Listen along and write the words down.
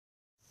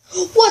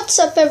What's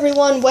up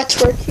everyone,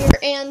 Wetsworth here,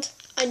 and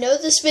I know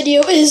this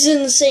video is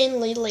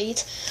insanely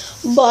late,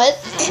 but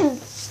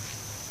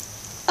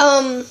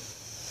I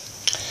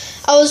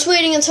was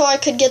waiting until I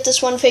could get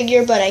this one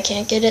figure, but I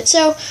can't get it,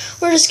 so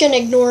we're just gonna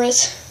ignore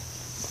it.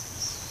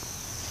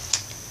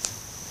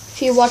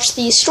 If you watch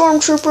the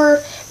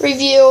Stormtrooper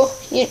review,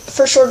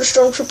 First Order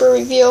Stormtrooper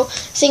review, I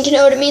think you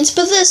know what it means,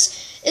 but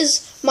this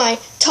is my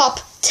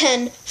top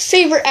 10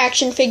 favorite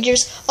action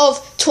figures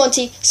of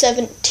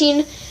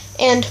 2017.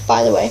 And,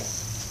 by the way,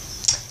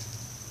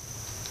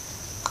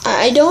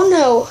 I don't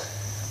know,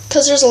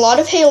 because there's a lot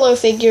of Halo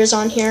figures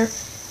on here.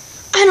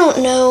 I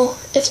don't know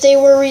if they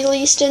were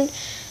released in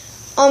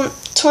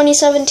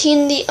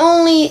 2017. The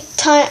only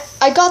time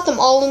I got them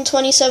all in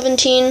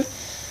 2017.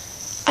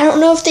 I don't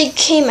know if they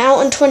came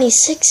out in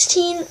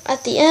 2016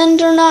 at the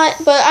end or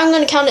not, but I'm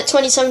going to count it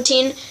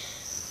 2017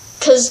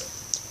 because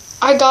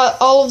I got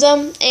all of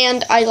them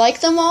and I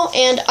like them all,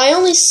 and I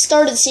only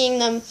started seeing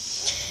them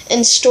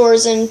in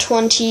stores in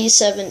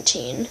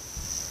 2017.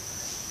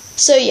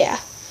 So yeah.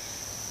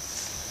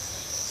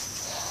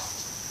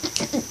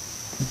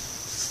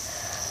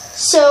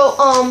 So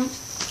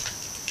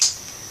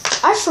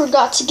I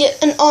forgot to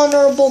get an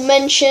honorable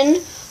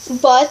mention,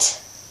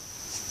 but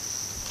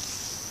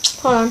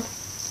hold on.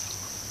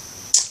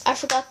 I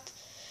forgot.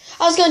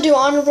 I was gonna do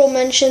honorable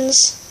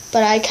mentions,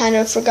 but I kind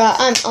of forgot.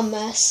 I'm a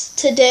mess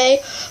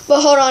today.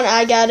 But hold on,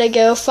 I gotta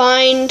go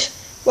find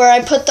where I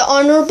put the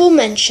honorable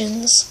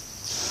mentions.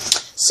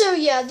 So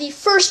yeah, the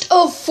first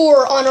of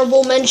 4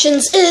 honorable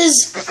mentions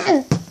is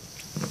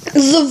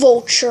the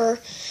Vulture.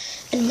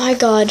 And my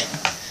god,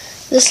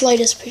 this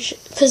light is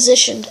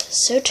positioned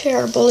so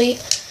terribly.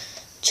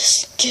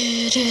 Just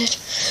get it.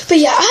 But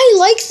yeah, I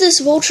like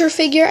this Vulture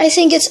figure. I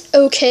think it's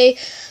okay.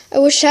 I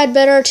wish it had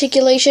better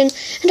articulation.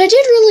 And I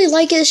did really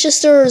like it. It's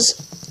just there's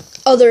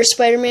other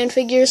Spider-Man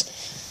figures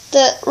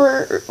that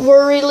were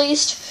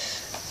released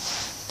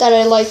that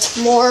I liked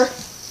more.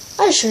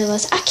 I just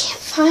realized I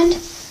can't find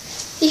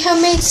the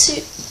homemade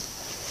suit.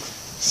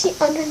 See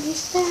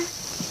underneath there?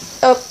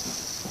 Oh.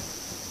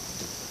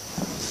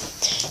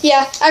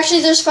 Yeah, actually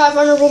there's 5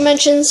 honorable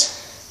mentions.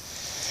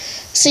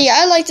 So yeah,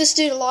 I like this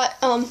dude a lot.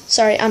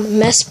 Sorry, I'm a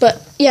mess,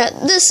 but yeah,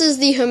 this is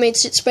the homemade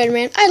suit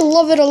Spider-Man. I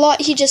love it a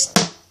lot. He just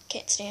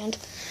can't stand.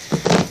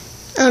 I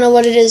don't know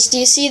what it is. Do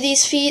you see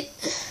these feet?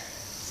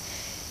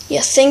 You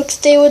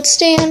think they would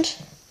stand?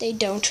 They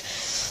don't.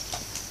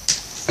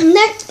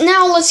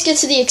 Now let's get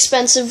to the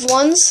expensive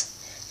ones.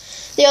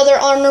 The other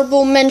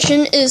honorable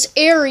mention is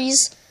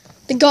Ares,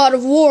 the God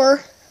of War,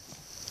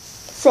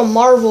 from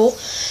Marvel.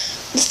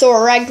 The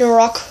Thor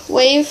Ragnarok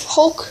Wave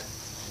Hulk,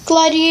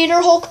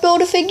 Gladiator Hulk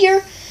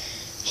Build-A-Figure.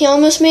 He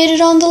almost made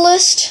it on the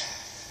list.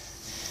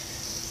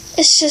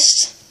 It's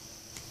just...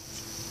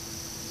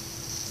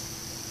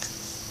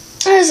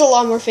 there's a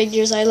lot more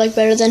figures I like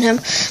better than him.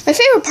 My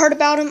favorite part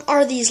about him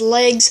are these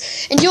legs.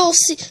 And you'll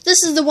see,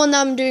 this is the one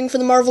that I'm doing for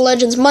the Marvel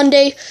Legends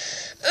Monday.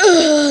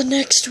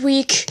 Next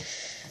week.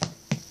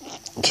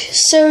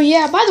 So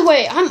yeah, by the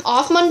way, I'm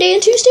off Monday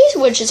and Tuesdays,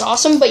 which is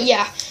awesome. But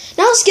yeah,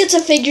 now let's get to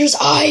figures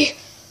I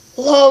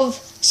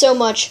love so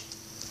much.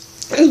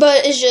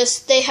 But it's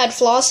just, they had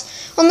flaws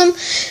on them.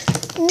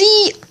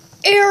 The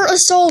Air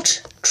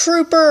Assault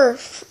Trooper.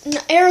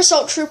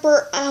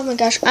 Oh my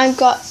gosh, I've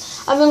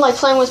been like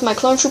playing with my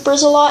clone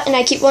troopers a lot, and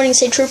I keep wanting to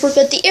say trooper,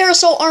 but the Air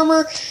Assault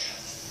armor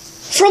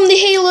from the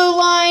Halo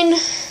line.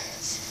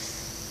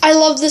 I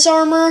love this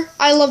armor.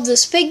 I love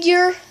this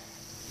figure.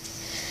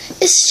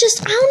 It's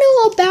just, I don't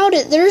know about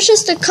it. There's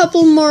just a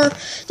couple more.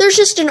 There's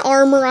just an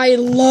armor I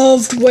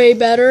loved way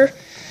better.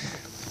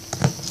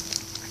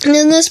 And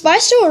then this, but I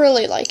still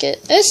really like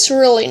it. It's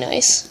really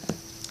nice.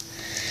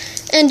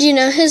 And you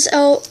know, his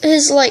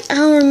like, I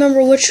don't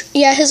remember which,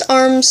 yeah, his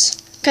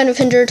arms kind of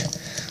hindered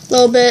a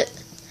little bit.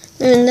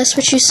 And that's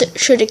what you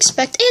should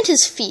expect. And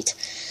his feet.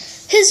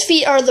 His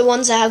feet are the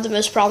ones I have the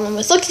most problem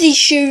with. Look at these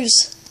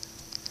shoes.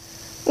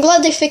 I'm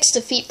glad they fixed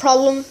the feet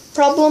problem,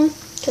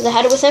 because I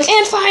had it with him.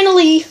 And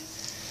finally,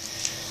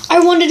 I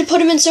wanted to put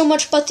him in so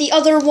much, but the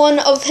other one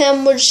of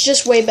him was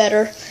just way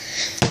better.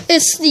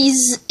 It's the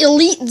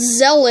Elite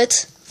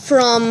Zealot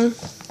from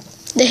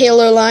the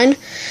Halo line.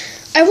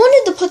 I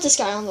wanted to put this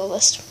guy on the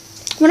list.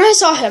 When I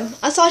saw him,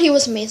 I thought he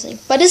was amazing.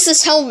 But it's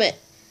this helmet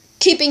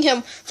keeping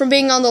him from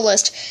being on the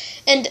list.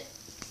 And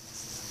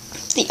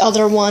the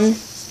other one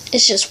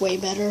is just way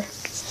better.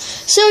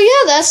 So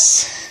yeah,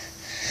 that's...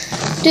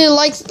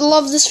 dude,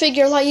 love this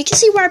figure a lot. You can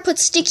see where I put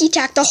sticky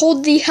tack to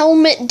hold the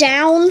helmet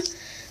down.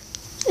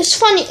 It's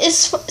funny.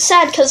 It's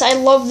sad because I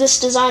love this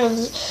design of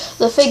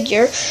the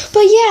figure.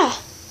 But yeah,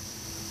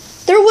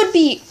 there would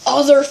be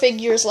other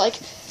figures. Like,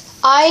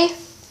 I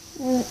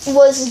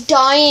was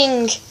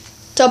dying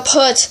to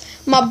put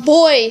my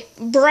boy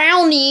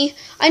Brownie.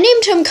 I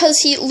named him because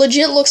he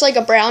legit looks like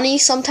a brownie.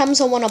 Sometimes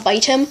I want to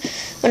bite him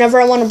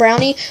whenever I want a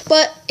brownie.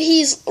 But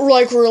he's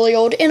like really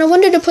old. And I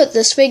wanted to put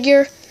this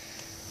figure,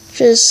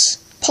 which is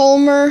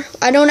Palmer.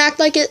 I don't act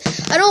like it.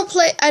 I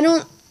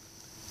don't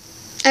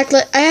I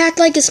act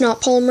like it's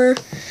not polymer,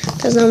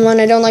 because number one,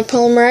 I don't like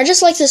polymer. I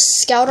just like this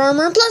scout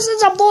armor. Plus,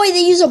 it's a boy.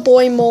 They use a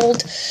boy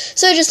mold,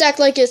 so I just act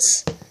like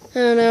it's, I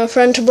don't know, a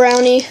friend to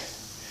Brownie.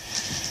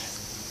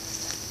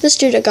 This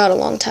dude I got a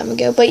long time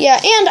ago, but yeah.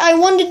 And I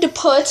wanted to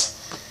put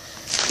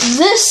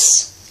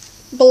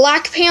this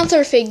Black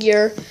Panther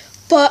figure,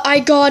 but I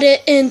got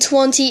it in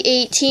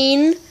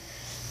 2018.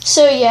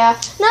 So yeah,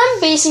 now I'm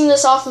basing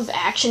this off of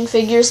action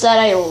figures that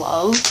I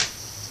love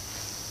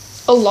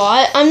a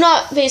lot. I'm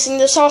not basing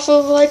this off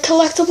of like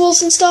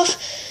collectibles and stuff,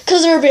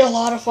 because there would be a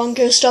lot of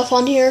Funko stuff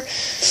on here.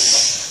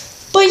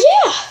 But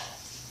yeah,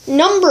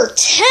 number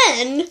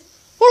 10,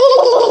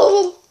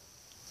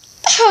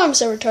 I'm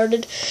so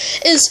retarded,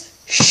 is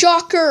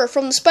Shocker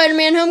from the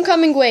Spider-Man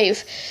Homecoming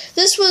wave.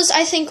 This was,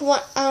 I think,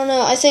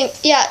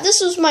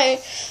 this was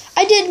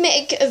I did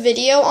make a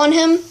video on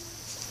him,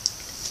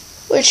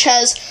 which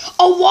has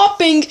a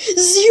whopping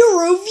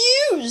 0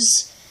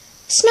 views.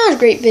 It's not a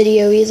great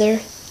video either.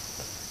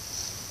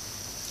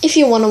 If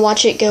you want to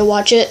watch it, go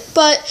watch it.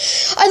 But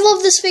I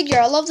love this figure.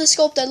 I love this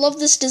sculpt. I love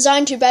this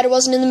design. Too bad it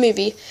wasn't in the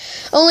movie.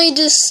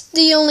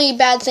 The only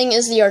bad thing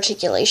is the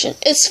articulation.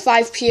 It's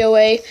 5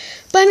 POA.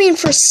 But I mean,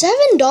 for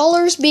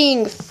 $7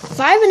 being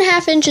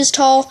 5.5 inches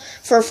tall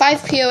for a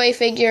 5 POA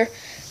figure,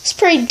 it's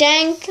pretty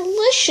dang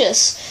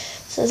delicious.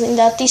 Saying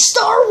that the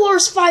Star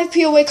Wars 5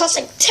 POA costs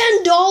like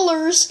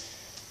 $10.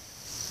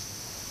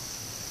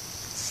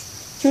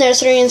 And there's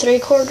 3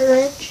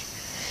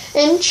 3/4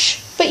 inch.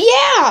 But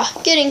yeah,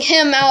 getting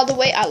him out of the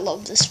way. I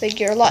love this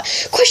figure a lot.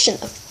 Question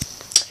though.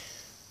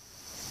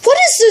 What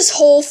is this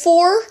hole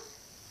for?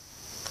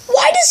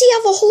 Why does he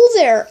have a hole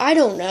there? I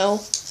don't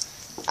know.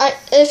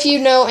 If you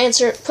know,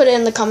 put it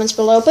in the comments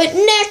below. But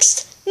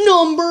next,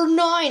 number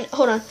 9.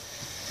 Hold on.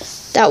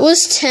 That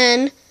was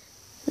 10.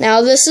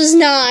 Now this is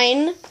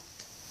 9.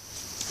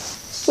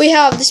 We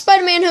have the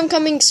Spider-Man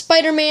Homecoming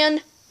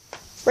Spider-Man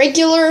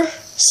regular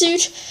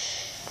suit.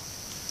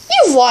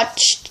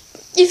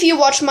 If you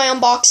watched my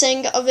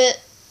unboxing of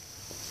it,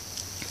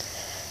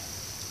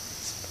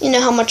 you know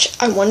how much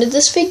I wanted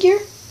this figure.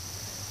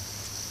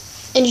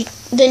 And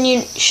then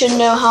you should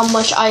know how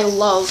much I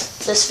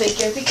love this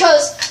figure,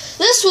 because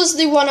this was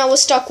the one I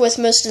was stuck with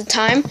most of the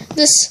time.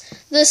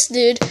 This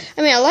dude,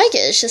 I mean, I like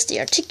it, it's just the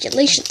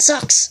articulation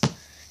sucks.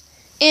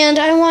 And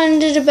I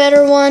wanted a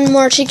better one,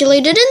 more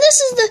articulated,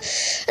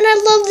 and I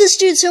love this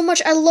dude so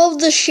much. I love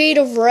the shade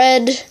of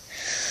red.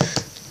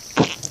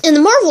 And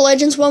the Marvel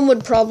Legends one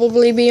would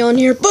probably be on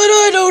here, but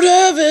I don't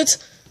have it.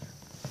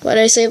 Why'd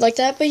I say it like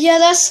that? But yeah,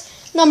 that's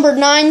number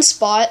 9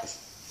 spot.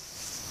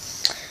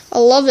 I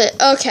love it.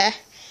 Okay.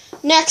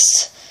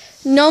 Next,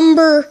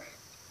 number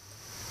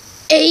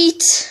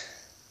 8.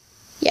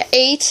 Yeah,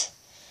 8.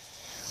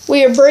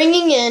 We are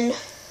bringing in...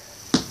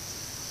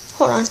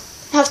 Hold on.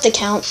 I have to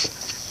count.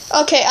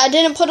 Okay, I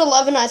didn't put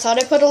 11. I thought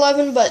I put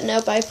 11, but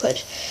nope, I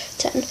put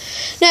 10.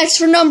 Next,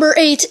 for number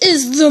 8,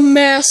 is the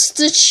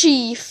Master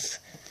Chief.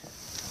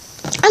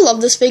 I love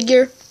this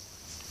figure.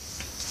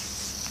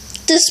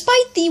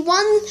 Despite the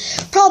one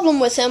problem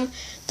with him,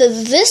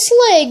 this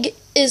leg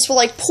is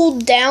like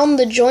pulled down,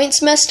 the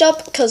joint's messed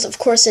up, because of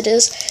course it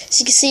is. As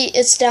you can see,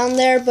 it's down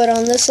there, but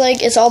on this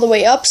leg, it's all the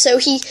way up. So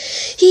he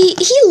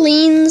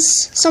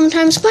leans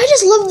sometimes, but I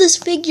just love this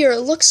figure.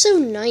 It looks so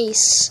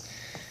nice.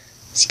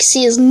 As you can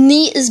see, his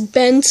knee is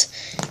bent,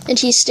 and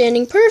he's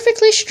standing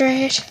perfectly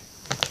straight.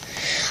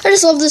 I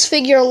just love this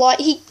figure a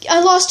lot. I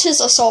lost his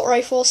assault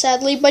rifle,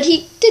 sadly, but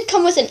he did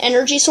come with an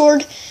energy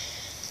sword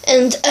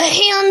and a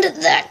hand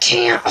that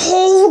can't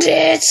hold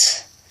it.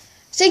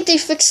 I think they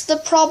fixed the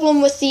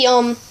problem with the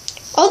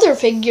other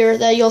figure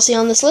that you'll see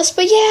on this list,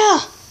 but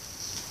yeah.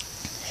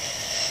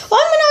 Why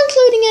am I not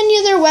including any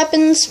of their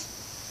weapons?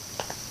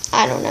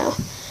 I don't know.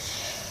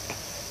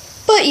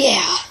 But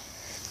yeah.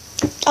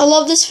 I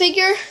love this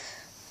figure.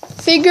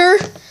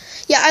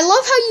 Yeah, I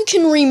love how you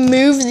can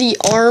remove the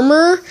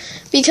armor,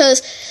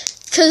 because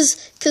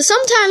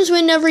sometimes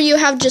whenever you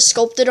have just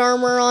sculpted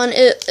armor on,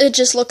 it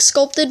just looks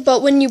sculpted,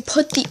 but when you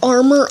put the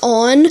armor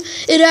on,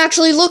 it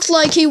actually looks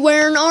like he's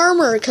wearing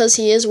armor, because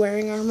he is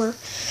wearing armor.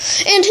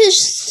 And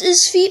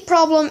his feet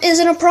problem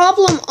isn't a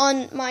problem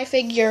on my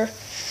figure.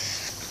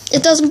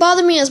 It doesn't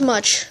bother me as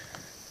much.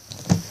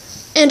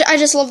 And I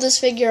just love this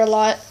figure a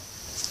lot.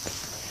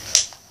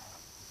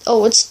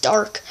 Oh, it's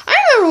dark. I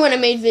remember when I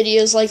made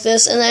videos like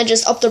this, and I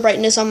just upped the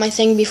brightness on my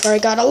thing before I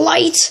got a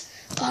light.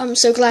 Oh, I'm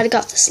so glad I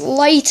got this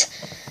light.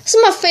 This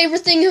is my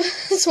favorite thing of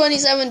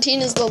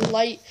 2017 is the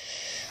light.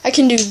 I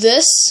can do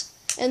this,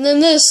 and then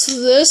this,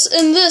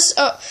 and this.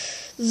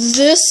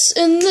 This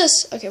and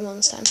this. Okay, one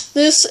this time.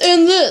 This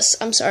and this.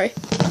 I'm sorry.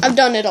 I've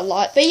done it a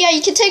lot. But yeah,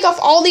 you can take off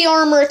all the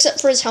armor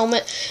except for his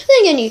helmet.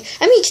 Then again, you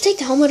can take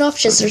the helmet off,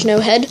 just there's no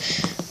head.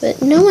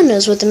 But no one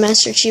knows what the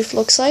Master Chief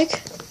looks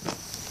like.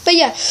 But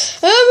yeah,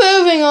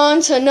 moving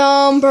on to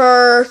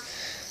number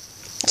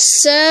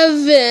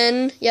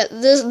 7. Yeah,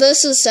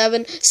 this is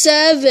 7.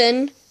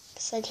 7,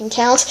 because I can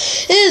count,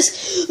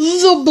 is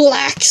the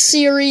Black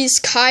Series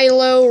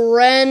Kylo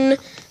Ren.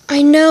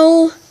 I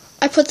know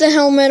I put the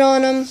helmet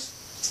on him.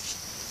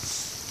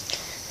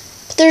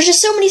 But There's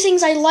just so many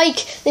things I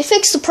like. They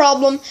fixed the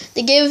problem.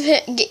 They gave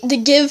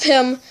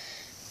him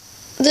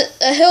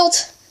a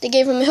hilt. They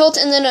gave him a hilt,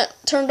 and then a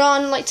turned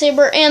on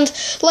lightsaber, and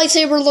the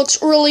lightsaber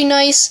looks really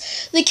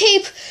nice. The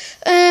cape,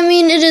 I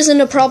mean, it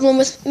isn't a problem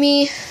with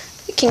me.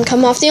 It can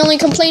come off. The only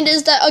complaint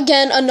is that,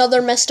 again,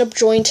 another messed up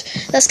joint.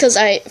 That's because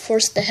I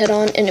forced the head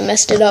on, and it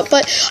messed it up.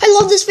 But I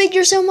love this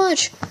figure so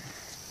much.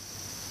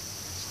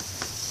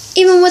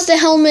 Even with the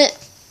helmet,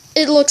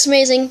 it looks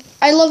amazing.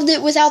 I loved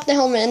it without the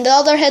helmet, and the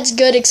other head's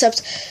good,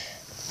 except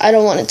I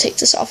don't want to take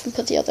this off and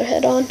put the other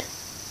head on.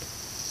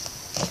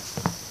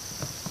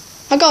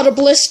 I got a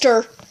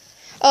blister.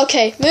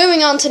 Okay,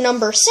 moving on to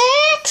number 6.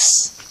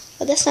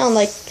 Oh, that sounded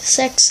like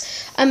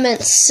 6. I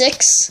meant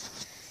 6.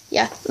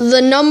 Yeah,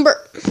 the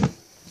number.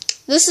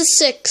 This is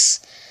 6.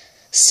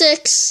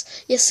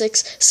 6. Yes,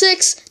 6.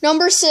 6.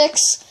 Number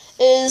 6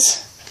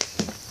 is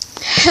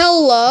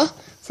Hela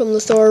from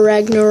the Thor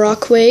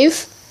Ragnarok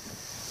wave.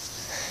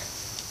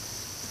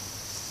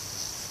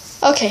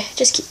 Okay,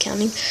 just keep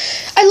counting.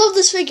 I love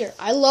this figure.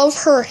 I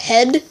love her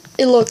head.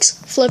 It looks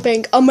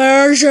flipping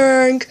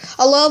amazing.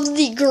 I love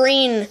the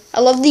green. I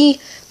love the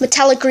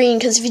metallic green,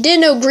 because if you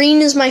didn't know,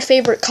 green is my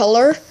favorite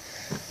color.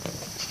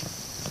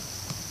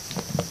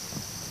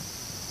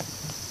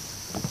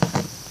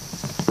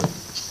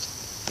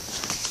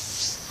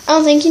 I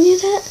don't think you knew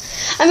that.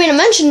 I mean, I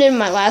mentioned it in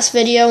my last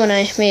video when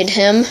I made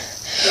him.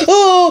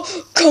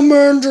 Oh,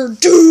 Commander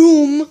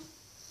Doom!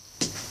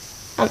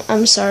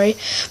 I'm sorry.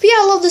 But yeah,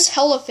 I love this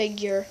Hela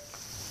figure.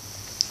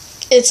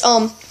 It's,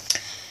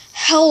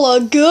 hella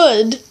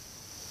good.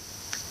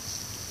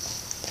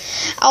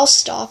 I'll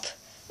stop.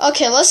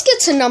 Okay, let's get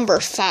to number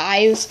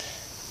 5.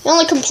 The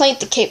only complaint,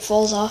 the cape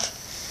falls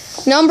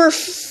off. Number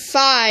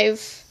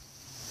 5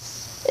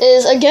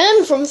 is,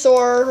 again, from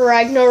Thor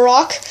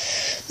Ragnarok.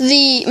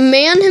 The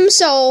man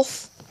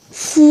himself,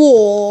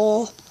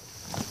 Whoa.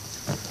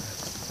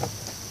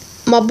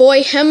 My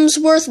boy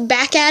Hemsworth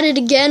back at it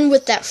again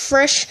with that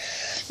fresh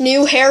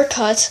new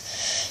haircut.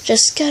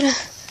 Just gotta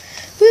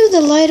move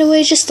the light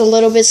away just a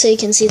little bit so you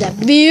can see that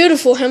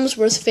beautiful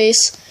Hemsworth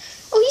face.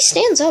 Oh, he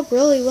stands up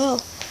really well.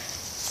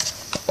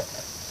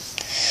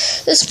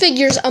 This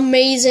figure's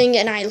amazing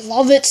and I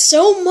love it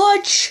so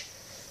much.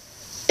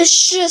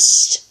 It's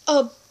just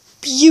a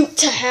beaut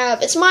to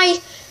have. It's my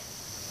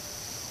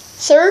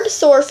 3rd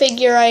Thor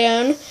figure I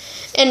own,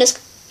 and it's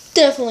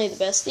definitely the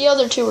best. The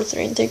other 2 were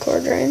 3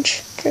 3/4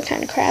 inch. They're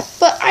kind of crap.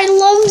 But I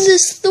love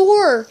this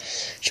Thor,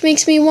 which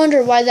makes me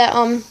wonder why that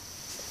one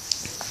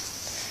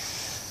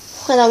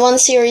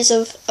series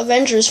of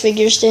Avengers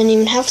figures didn't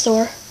even have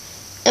Thor,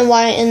 and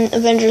why in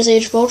Avengers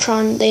Age of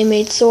Ultron they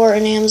made Thor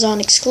an Amazon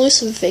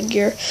exclusive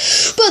figure.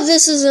 But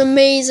this is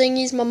amazing.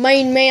 He's my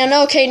main man.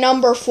 Okay,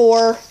 number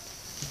 4.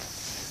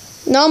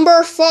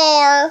 Number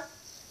 4.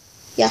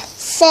 Yeah,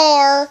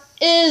 4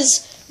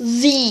 is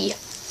the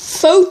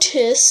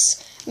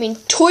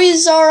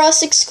Toys R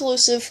Us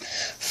exclusive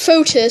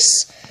Photis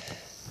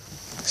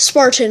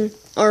Spartan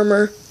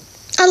armor.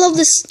 I love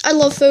this. I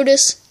love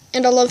Photis,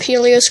 and I love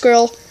Helios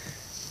Girl,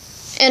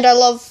 and I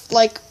love,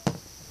 like,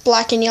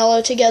 black and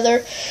yellow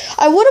together.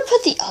 I would have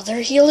put the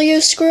other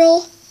Helios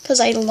Girl,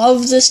 because I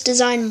love this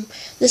design,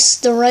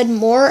 the red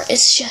more.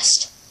 It's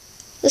just,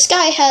 this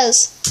guy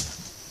has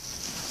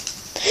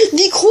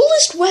the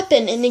coolest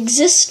weapon in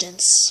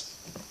existence.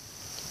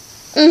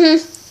 You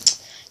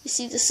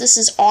see this? This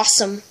is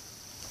awesome.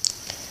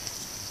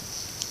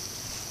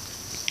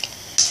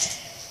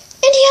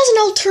 And he has an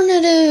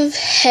alternative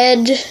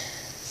head.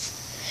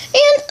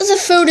 And the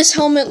Photis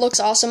helmet looks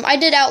awesome. I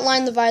did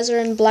outline the visor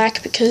in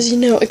black because, you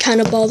know, it kind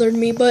of bothered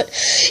me. But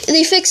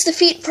they fixed the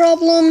feet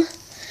problem.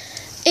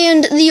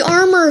 And the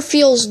armor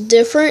feels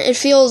different. It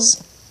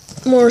feels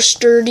more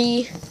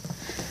sturdy.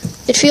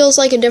 It feels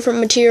like a different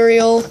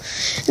material.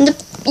 And the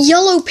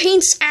yellow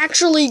paint's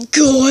actually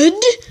good.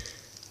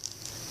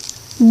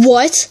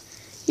 What?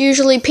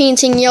 Usually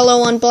painting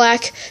yellow on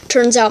black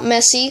turns out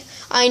messy.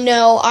 I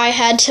know, I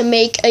had to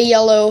make a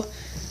yellow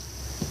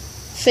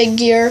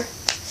figure.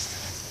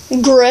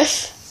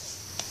 Griff.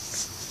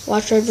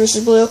 Watch Red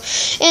vs. Blue.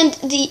 And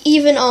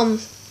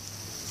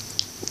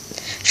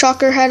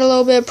Shocker had a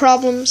little bit of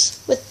problems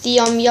with the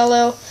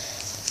yellow.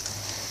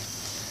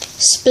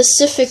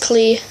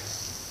 Specifically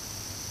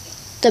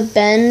the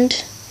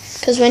bend.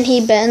 Because when he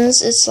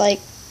bends, it's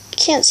like, you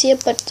can't see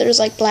it, but there's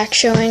like black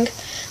showing.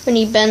 When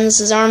he bends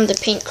his arm, the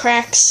paint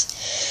cracks.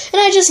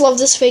 And I just love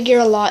this figure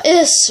a lot.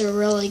 It's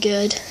really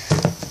good.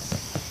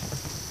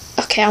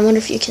 Okay, I wonder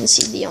if you can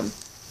see the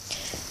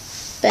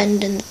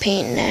bend in the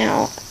paint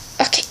now.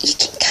 Okay, you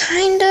can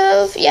kind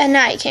of. Yeah,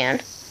 now you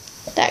can.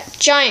 That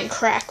giant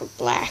crack of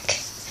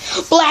black.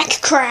 Black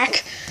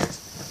crack.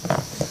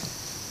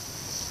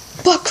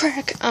 Butt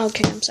crack.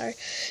 Okay, I'm sorry.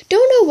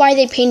 Don't know why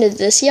they painted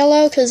this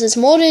yellow, because it's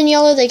molded in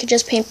yellow. They could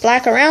just paint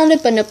black around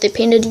it, but nope, they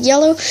painted it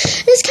yellow. And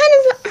it's kind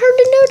of hard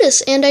to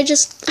notice, and I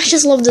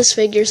just love this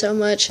figure so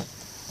much.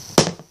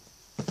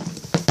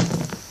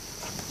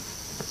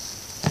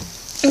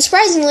 And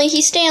surprisingly,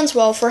 he stands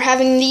well for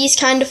having these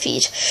kind of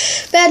feet.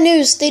 Bad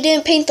news, they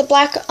didn't paint the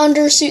black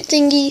undersuit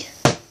thingy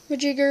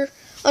majigger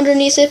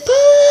underneath it,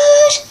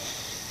 but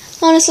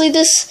honestly,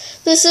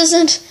 this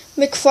isn't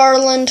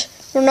McFarland.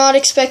 We're not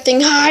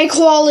expecting high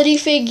quality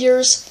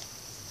figures.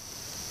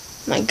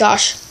 My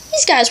gosh,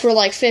 these guys were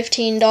like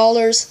 $15.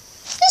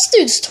 This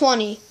dude's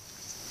 20.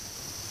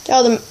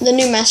 Oh, the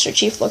new Master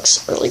Chief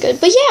looks really good.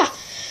 But yeah,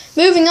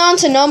 moving on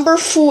to number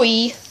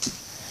 3.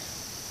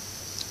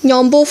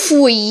 Number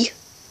 3.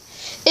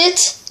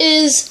 It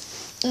is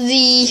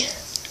the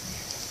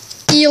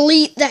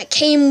Elite that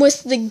came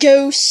with the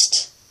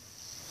Ghost.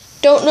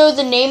 Don't know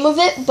the name of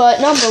it,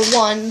 but number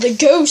 1, the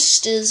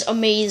Ghost is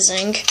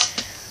amazing.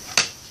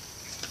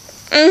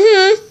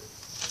 I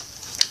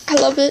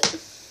love it.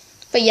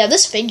 But yeah,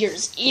 this figure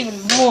is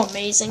even more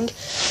amazing.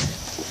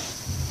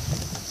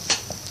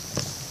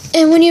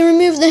 And when you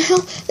remove the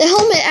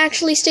helmet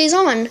actually stays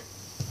on.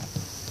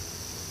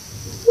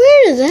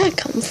 Where did that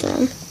come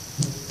from?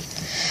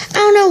 I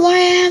don't know why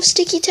I have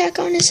sticky tack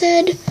on his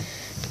head.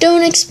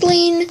 Don't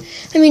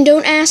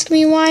ask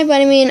me why,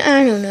 but I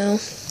don't know.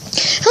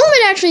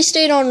 Helmet actually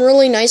stayed on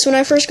really nice when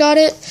I first got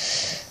it.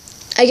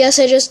 I guess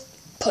I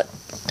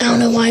don't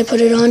know why I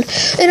put it on.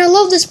 And I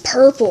love this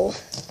purple.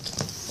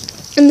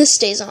 And this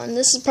stays on.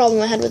 This is the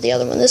problem I had with the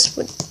other one. This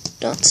would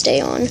not stay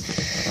on.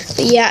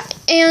 But yeah,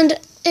 and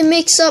it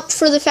makes up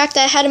for the fact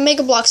that I had a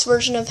Mega Bloks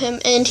version of him,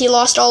 and he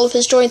lost all of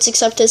his joints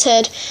except his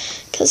head,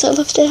 because I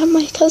left it at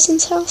my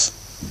cousin's house.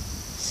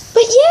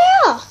 But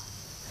yeah,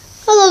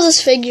 I love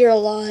this figure a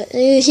lot.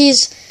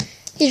 He's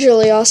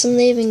really awesome.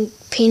 They even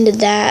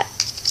painted that.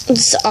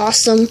 It's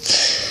awesome.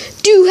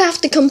 Do have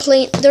to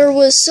complain, there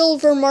was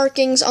silver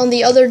markings on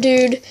the other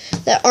dude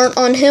that aren't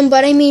on him,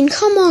 but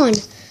come on.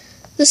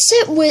 The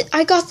set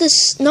I got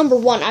this, number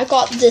 1, I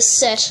got this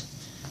set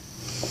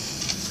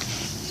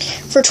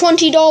for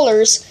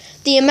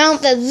 $20. The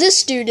amount that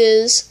this dude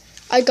is,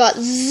 I got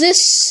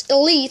this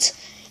Elite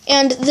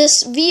and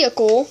this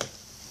vehicle,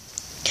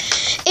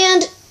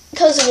 and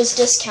because it was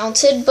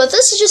discounted, but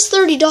this is just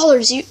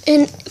 $30,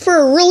 and for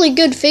a really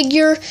good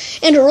figure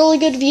and a really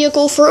good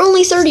vehicle for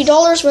only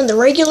 $30 when the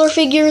regular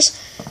figures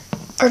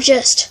are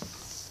just,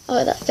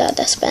 are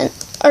just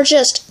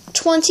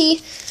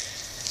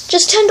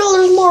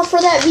 $10 more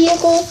for that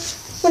vehicle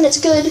when it's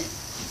good.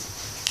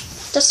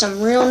 That's some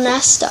real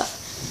nice stuff.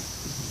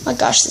 My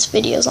gosh, this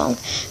video's long.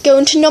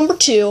 Going to number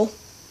 2.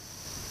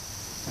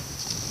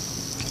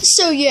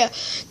 So yeah,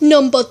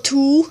 number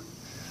 2.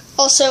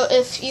 Also,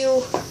 if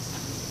you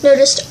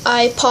noticed,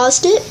 I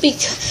paused it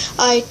because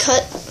I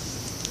cut,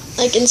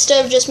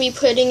 instead of just me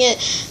putting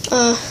it,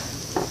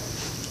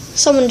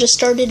 someone just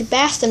started a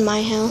bath in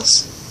my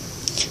house,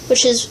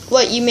 which is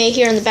what you may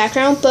hear in the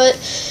background, but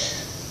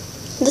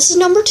this is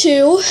number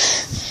 2,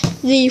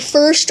 the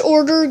First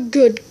Order.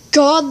 Good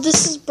God,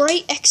 this is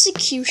Bright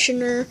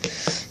Executioner.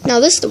 Now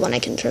this is the one I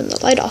can turn the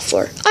light off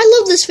for. I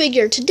love this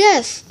figure to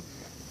death,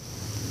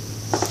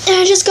 and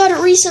I just got it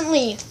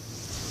recently.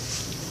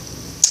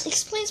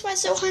 Explains why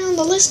it's so high on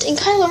the list and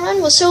Kylo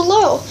Ren was so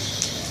low.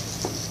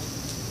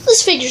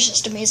 This figure's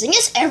just amazing.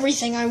 It's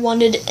everything I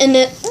wanted in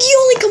it. The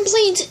only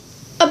complaint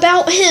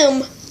about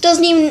him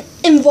doesn't even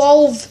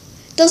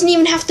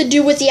have to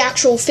do with the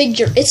actual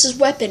figure. It's his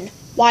weapon.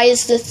 Why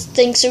is this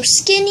thing so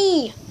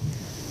skinny?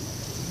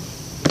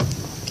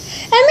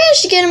 I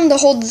managed to get him to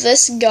hold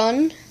this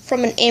gun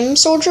from an AIM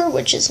soldier,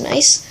 which is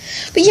nice.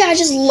 But yeah, I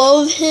just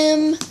love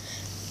him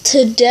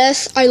to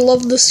death. I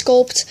love the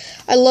sculpt.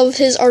 I love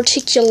his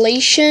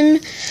articulation.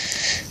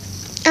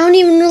 I don't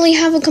even really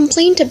have a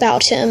complaint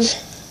about him.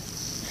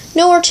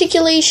 No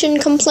articulation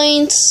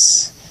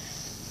complaints,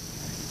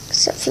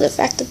 except for the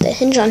fact that the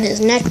hinge on his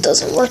neck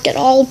doesn't work at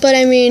all. But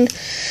I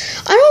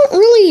don't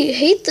really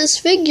hate this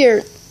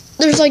figure.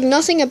 There's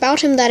nothing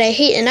about him that I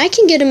hate, and I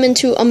can get him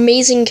into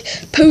amazing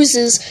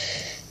poses,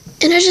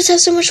 and I just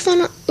have so much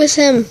fun with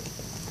him.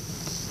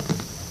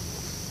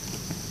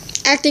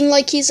 Acting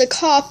like he's a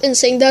cop and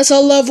saying that's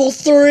a level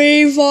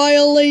 3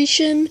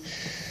 violation.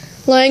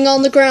 Laying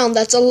on the ground,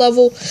 that's a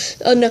level,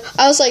 no,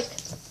 I was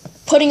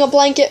putting a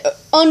blanket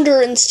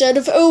under instead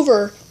of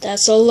over.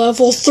 That's a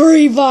level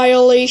 3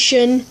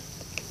 violation.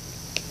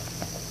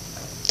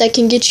 That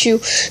can get you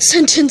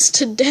sentenced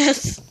to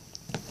death.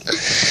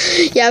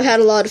 Yeah, I've had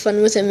a lot of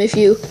fun with him if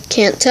you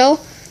can't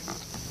tell,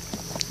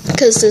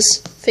 because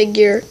this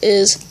figure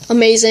is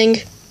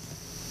amazing.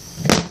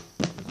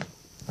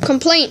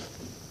 Complaint.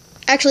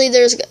 Actually,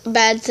 there's a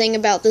bad thing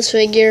about this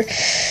figure.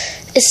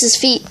 It's his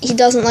feet. He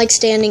doesn't like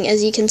standing,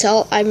 as you can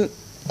tell. I'm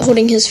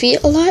holding his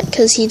feet a lot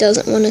because he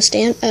doesn't want to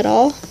stand at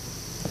all.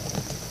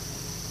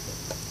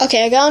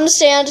 Okay, I got him to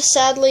stand.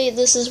 Sadly,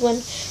 this is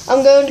when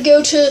I'm going to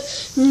go to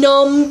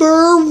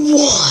number 1.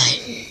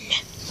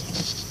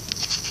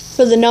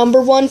 For the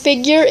number 1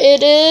 figure,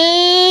 it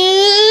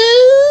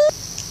is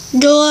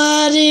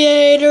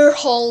Gladiator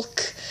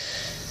Hulk.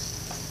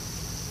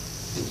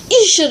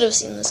 You should have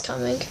seen this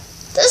coming.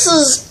 This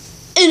is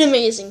an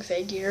amazing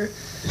figure.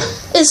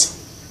 It's,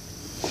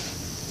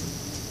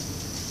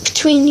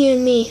 between you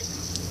and me,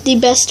 the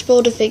best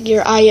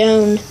Build-A-Figure I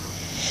own.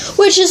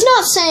 Which is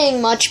not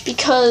saying much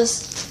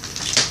because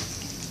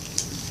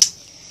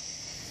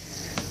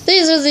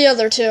these are the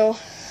other two.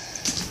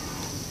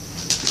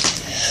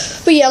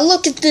 But yeah,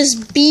 look at this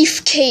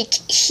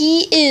beefcake.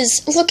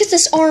 Look at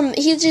this arm.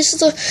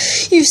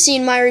 You've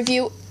seen my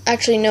review.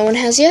 Actually, no one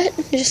has yet.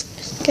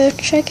 Just go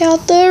check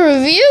out the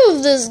review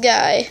of this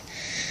guy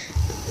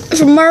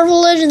from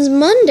Marvel Legends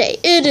Monday.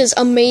 It is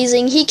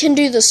amazing. He can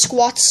do the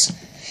squats.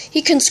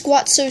 He can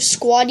squat so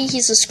squatty.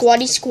 He's a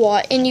squatty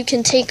squat. And you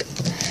can take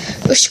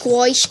a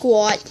squatty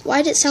squat.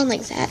 Why did it sound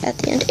like that at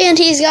the end? And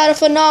he's got a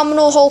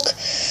phenomenal Hulk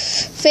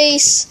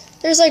face.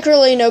 There's like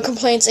really no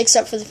complaints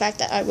except for the fact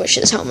that I wish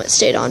his helmet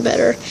stayed on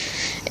better.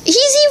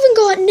 He's even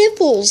got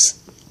nipples.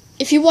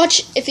 If you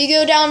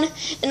go down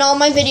in all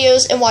my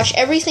videos and watch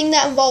everything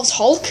that involves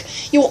Hulk,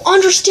 you will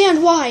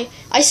understand why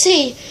I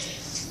say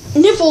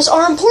nipples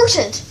are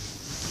important.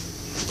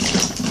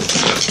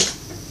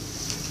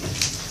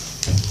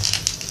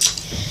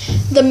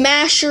 The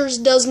Mashers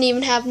doesn't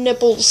even have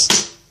nipples.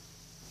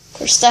 Of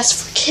course, that's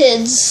for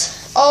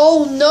kids.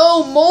 Oh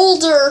no,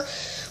 Mulder!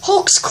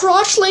 Hulk's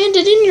crotch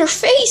landed in your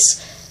face!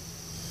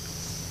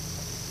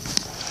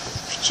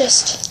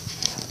 Just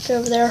go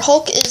over there.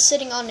 Hulk is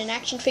sitting on an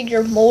action figure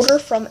of Mulder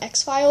from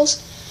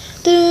X-Files.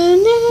 I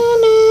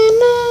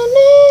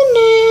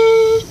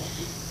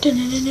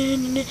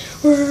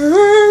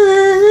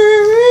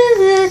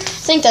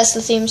think that's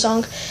the theme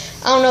song.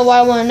 I don't know why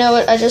I want to know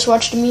it. I just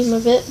watched a meme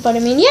of it. But I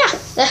mean, yeah.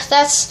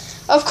 That's,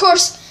 of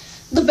course,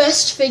 the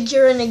best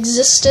figure in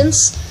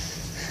existence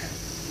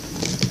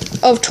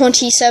of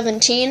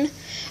 2017.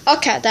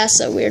 Okay,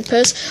 that's a weird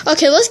pose.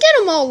 Okay, let's get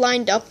them all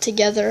lined up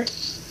together.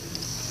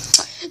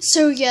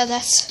 So yeah,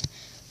 this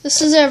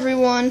is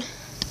everyone.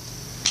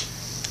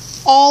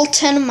 All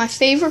 10 of my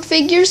favorite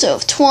figures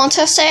of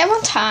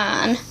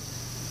 2017.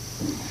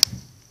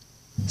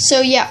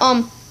 So yeah,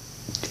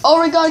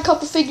 already got a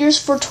couple figures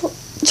for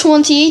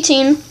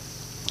 2018.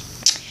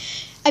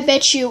 I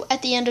bet you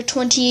at the end of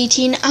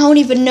 2018, I don't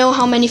even know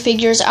how many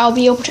figures I'll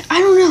be able to.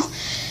 I don't know.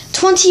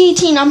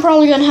 2018, I'm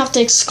probably going to have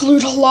to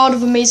exclude a lot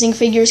of amazing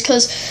figures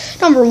because,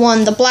 number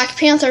one, the Black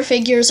Panther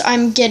figures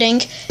I'm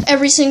getting,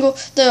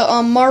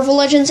 the Marvel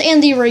Legends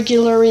and the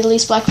regular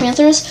release Black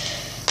Panthers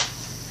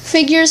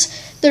figures,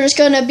 there's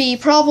going to be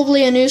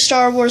probably a new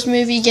Star Wars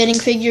movie getting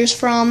figures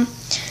from,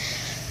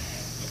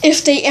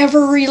 if they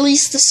ever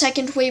release the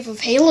second wave of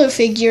Halo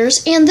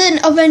figures, and then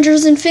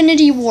Avengers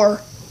Infinity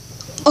War.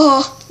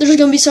 There's going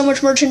to be so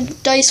much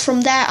merchandise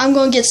from that. I'm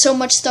going to get so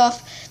much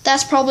stuff.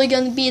 That's probably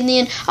going to be in the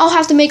end. I'll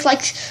have to make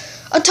like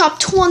a top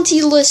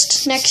 20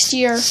 list next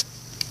year.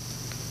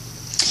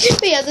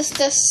 But yeah, that's it.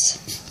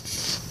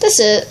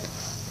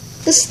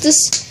 This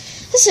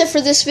is it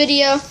for this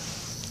video.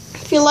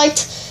 If you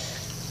liked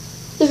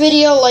the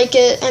video, like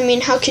it. I mean,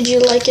 how could you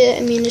like it?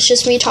 I mean, it's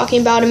just me talking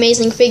about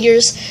amazing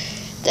figures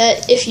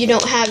that if you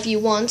don't have, you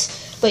want.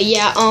 But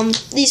yeah,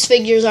 these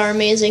figures are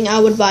amazing. I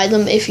would buy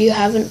them if you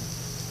haven't.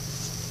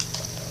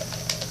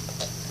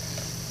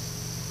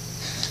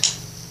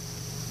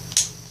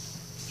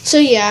 So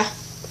yeah,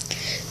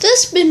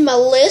 this has been my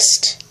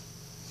list.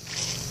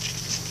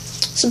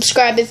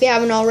 Subscribe if you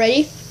haven't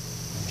already.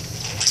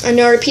 I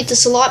know I repeat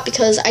this a lot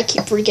because I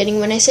keep forgetting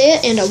when I say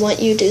it, and I want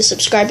you to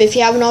subscribe if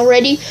you haven't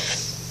already.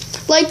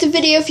 Like the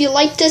video if you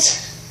liked it.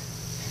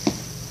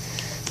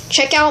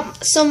 Check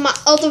out some of my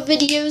other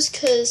videos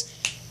because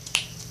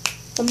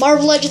the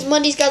Marvel Legends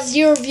Monday's got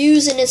 0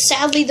 views, and it's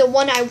sadly the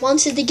one I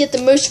wanted to get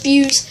the most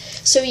views.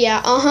 So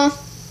yeah,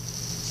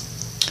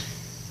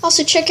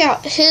 Also, check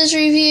out his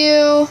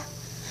review.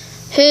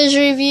 He's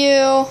got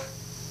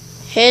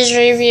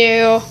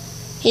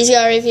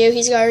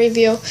a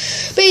review.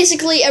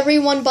 Basically,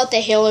 everyone but the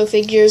Halo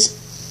figures.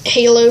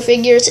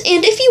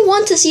 And if you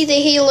want to see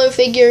the Halo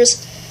figures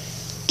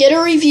get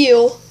a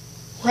review,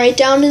 write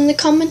down in the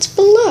comments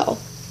below.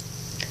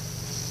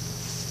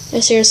 No,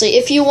 seriously,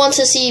 if you want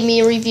to see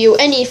me review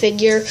any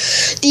figure,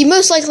 the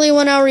most likely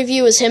one I'll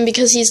review is him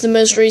because he's the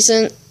most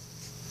recent.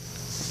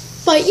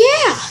 But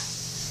yeah.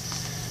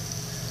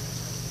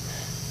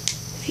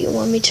 If you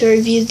want me to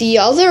review the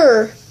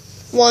other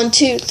 1,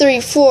 2, 3,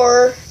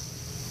 4,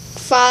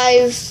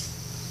 5,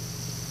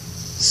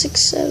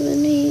 6,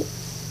 7, 8,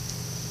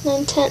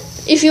 9, 10.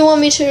 If you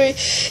want me to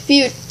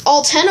review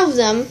all 10 of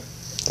them,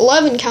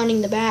 11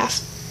 counting the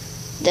bath,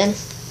 then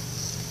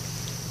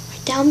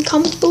write down in the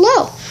comments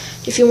below.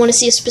 If you want to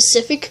see a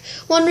specific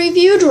one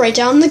reviewed, write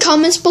down in the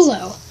comments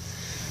below.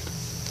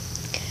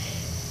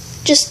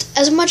 Just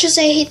as much as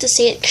I hate to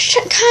say it,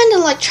 kind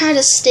of like try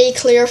to stay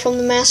clear from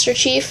the Master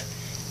Chief.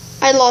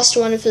 I lost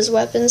one of his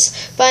weapons,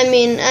 but I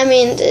mean,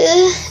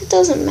 it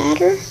doesn't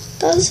matter,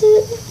 does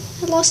it?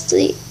 I lost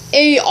the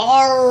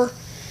AR.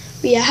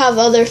 But yeah, I have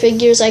other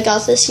figures I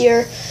got this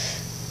year.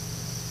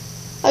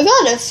 I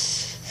got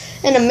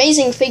an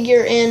amazing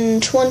figure in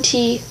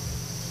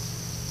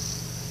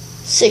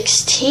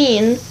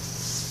 2016.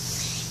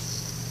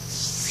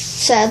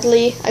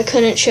 Sadly, I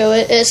couldn't show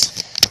it. It's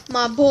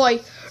my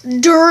boy,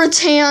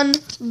 Duratan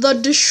the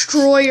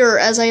Destroyer,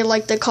 as I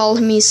like to call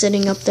him. He's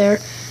sitting up there.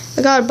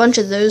 I got a bunch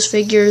of those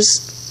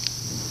figures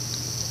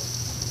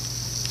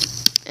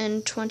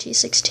in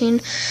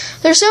 2016.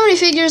 There's so many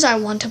figures I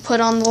want to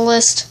put on the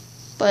list,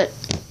 but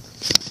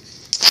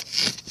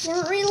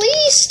weren't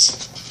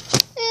released.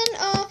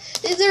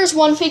 there's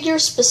one figure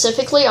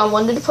specifically I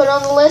wanted to put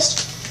on the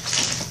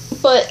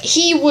list, but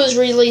he was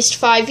released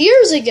 5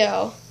 years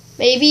ago,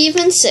 maybe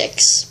even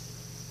 6.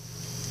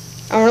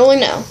 I don't really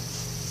know.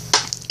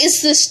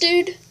 It's this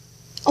dude.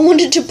 I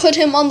wanted to put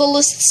him on the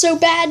list so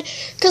bad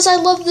because I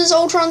love this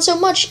Ultron so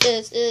much.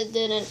 It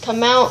didn't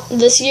come out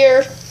this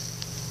year.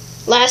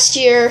 Last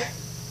year, I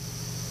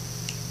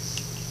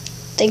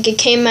think it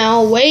came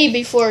out way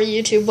before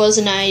YouTube was,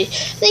 and I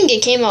think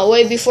it came out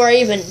way before I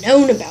even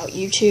known about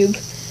YouTube,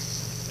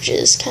 which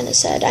is kind of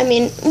sad. I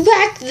mean,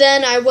 back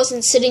then I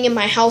wasn't sitting in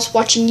my house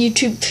watching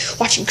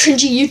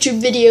cringy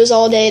YouTube videos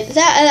all day.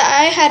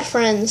 I had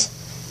friends,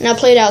 and I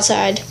played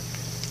outside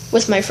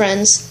with my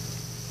friends.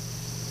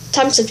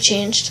 Times have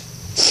changed.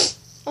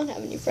 I don't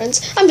have any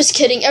friends. I'm just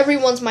kidding.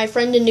 Everyone's my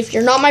friend, and if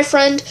you're not my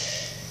friend,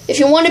 if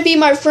you want to be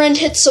my friend,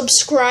 hit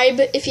subscribe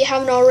if you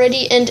haven't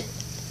already. And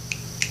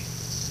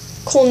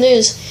cool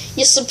news,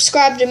 you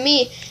subscribe to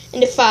me,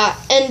 and if I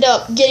end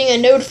up getting a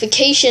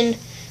notification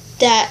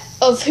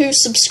of who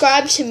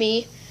subscribed to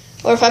me,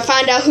 or if I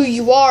find out who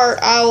you are,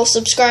 I will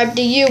subscribe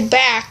to you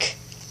back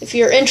if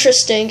you're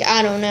interesting.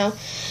 I don't know.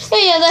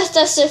 But yeah,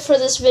 that's it for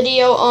this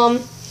video.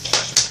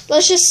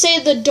 Let's just say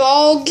the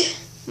dog,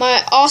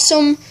 my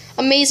awesome,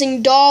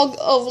 amazing dog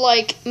of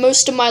like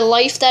most of my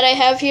life that I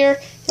have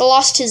here, he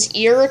lost his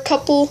ear a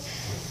couple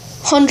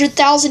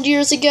 100,000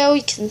 years ago.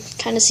 You can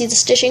kind of see the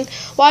stitching.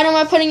 Why am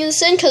I putting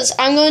this in? Because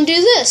I'm going to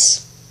do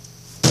this.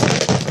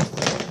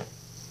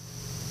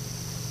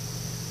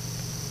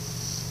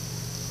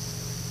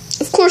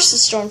 Of course the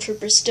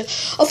Stormtroopers still.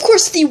 Of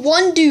course the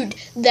one dude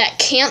that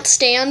can't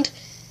stand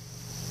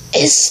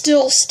is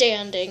still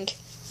standing.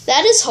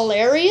 That is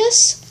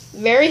hilarious.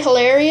 Very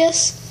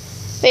hilarious.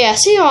 But yeah,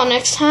 see y'all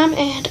next time.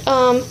 And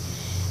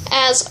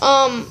as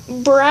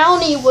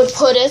Brownie would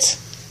put it,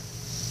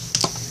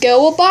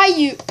 goodbye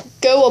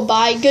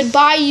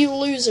you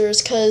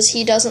losers, cause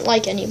he doesn't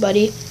like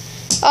anybody.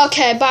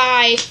 Okay,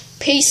 bye.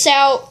 Peace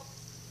out.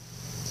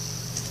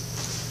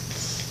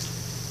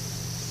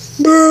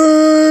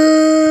 Bye.